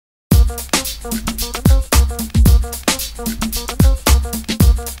It's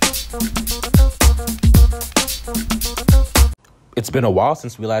been a while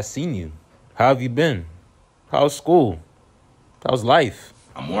since we last seen you. How have you been? How's school? How's life?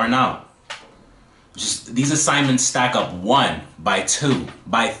 I'm worn out. Just these assignments stack up 1 by 2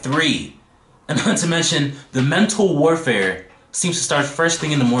 by 3. And not to mention, the mental warfare seems to start first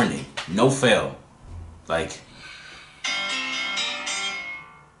thing in the morning. No fail. Like...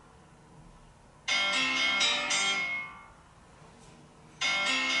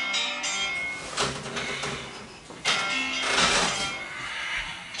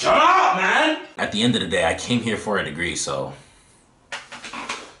 Shut up, man! At the end of the day, I came here for a degree, so...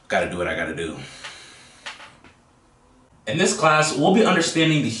 gotta do what I gotta do. In this class, we'll be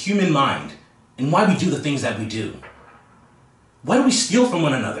understanding the human mind and why we do the things that we do. Why do we steal from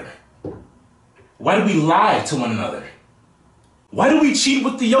one another? Why do we lie to one another? Why do we cheat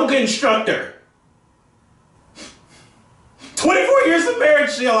with the yoga instructor? 24 years of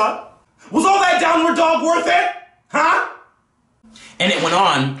marriage, Sheila. Was all that downward dog worth it? Huh? And it went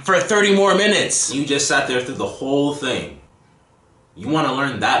on for 30 more minutes. You just sat there through the whole thing. You want to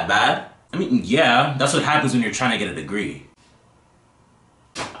learn that bad? I mean, yeah, that's what happens when you're trying to get a degree.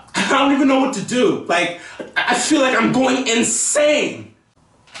 I don't even know what to do. Like, I feel like I'm going insane.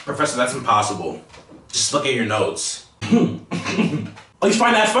 Professor, that's impossible. Just look at your notes. Oh, you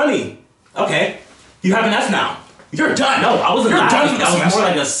find that funny? Okay. You have an F now. You're done. No, I wasn't laughing. That was more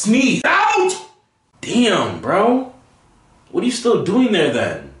like a sneeze. Out! Damn, bro. What are you still doing there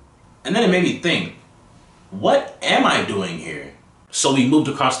then? And then it made me think, what am I doing here? So we moved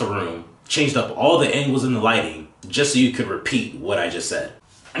across the room, changed up all the angles in the lighting, just so you could repeat what I just said.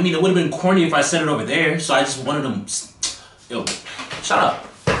 I mean, it would have been corny if I said it over there, so I just wanted them... Yo, shut up.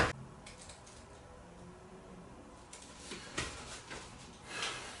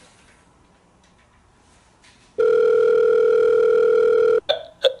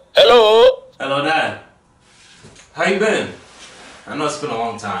 Hello? Hello, Dad. How you been? I know it's been a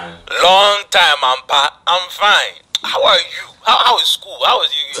long time. Long time, I'm fine. How are you? How is school? How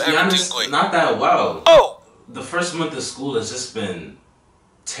is you? To be honest, going? not that well. Oh! The first month of school has just been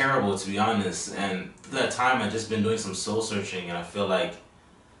terrible, to be honest. And through that time, I've just been doing some soul searching, and I feel like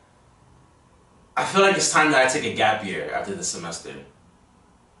it's time that I take a gap year after this semester.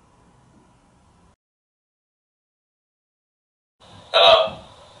 Hello?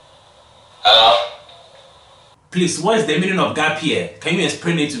 Hello? Please, what is the meaning of gap year? Can you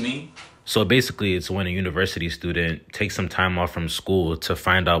explain it to me? So basically, it's when a university student takes some time off from school to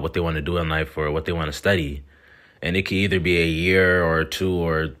find out what they want to do in life or what they want to study. And it can either be a year or 2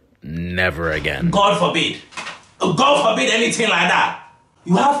 or never again. God forbid. God forbid anything like that.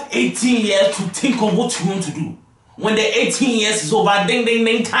 You have 18 years to think of what you want to do. When the 18 years is over, ding, ding,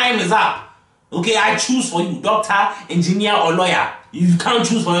 ding, time is up. Okay, I choose for you, doctor, engineer, or lawyer. If you can't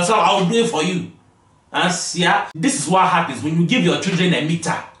choose for yourself, I will do it for you. And yeah, this is what happens when you give your children a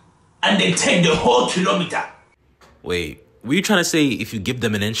meter and they take the whole kilometer. Wait, were you trying to say if you give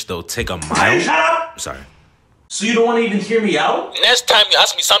them an inch, they'll take a mile? Can you shut up? Sorry. So you don't want to even hear me out? Next time you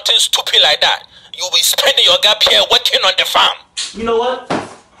ask me something stupid like that, you'll be spending your gap here working on the farm. You know what?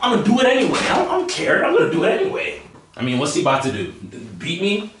 I'm gonna do it anyway. I don't care. I'm gonna do it anyway. I mean, what's he about to do? Beat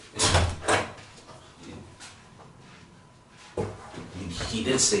me? He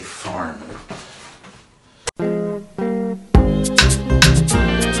did say farm.